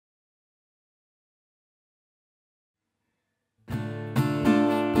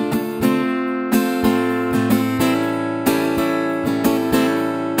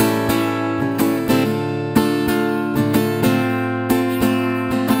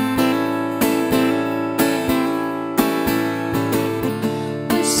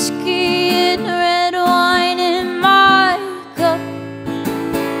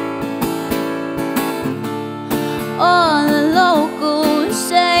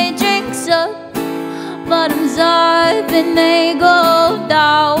bottoms up and they go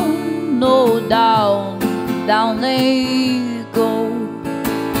down, no, down, down they go.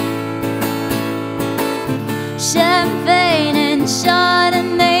 Champagne and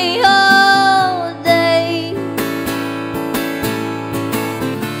Chardonnay all day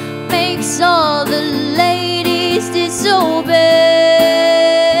makes all the ladies disobey.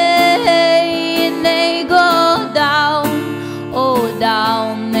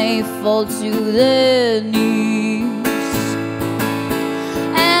 Fall to their knees,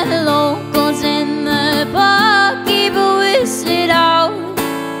 and the locals in the park keep whistling out.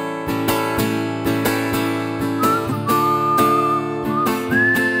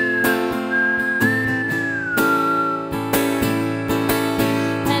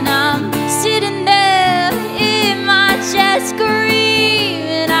 And I'm sitting there in my chair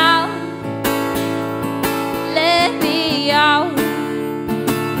screaming out, let me out.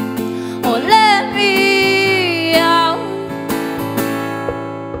 Oh, let me out.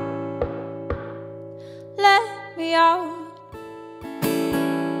 Let me out.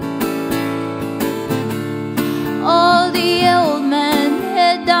 All the old men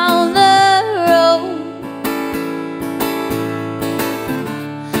head down the road,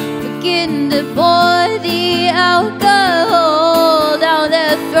 begin to pour the alcohol down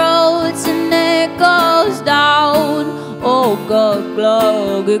their throats, and it goes down. Oh, glug,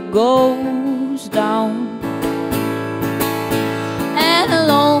 glug, it goes down. And the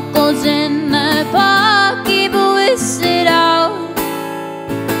locals in the park keep whistling out.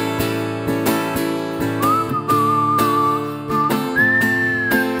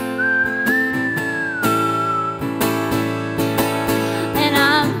 And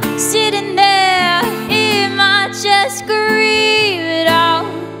I'm sitting there in my chair screaming out,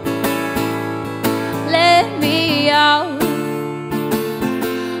 let me out.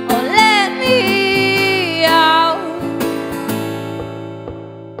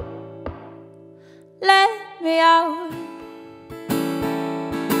 Let me out.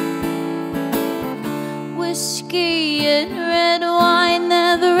 Whiskey and red wine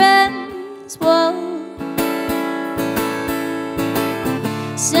never ends well,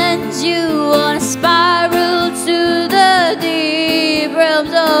 sends you on a spiral to the deep realms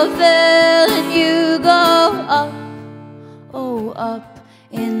of hell, and you go up, oh up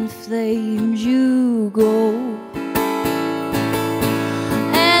in flames you go.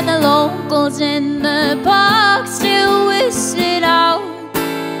 And the locals in the park still whistling out.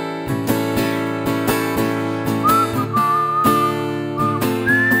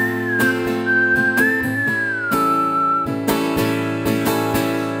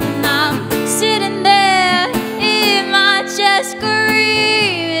 And I'm sitting there in my chair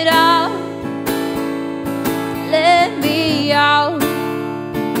screaming out, let me out.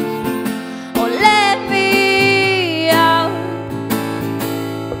 Oh, let me out.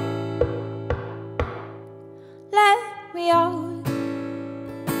 Let me out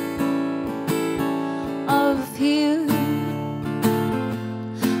of here.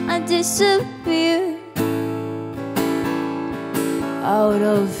 I disappear out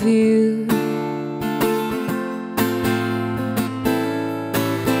of here.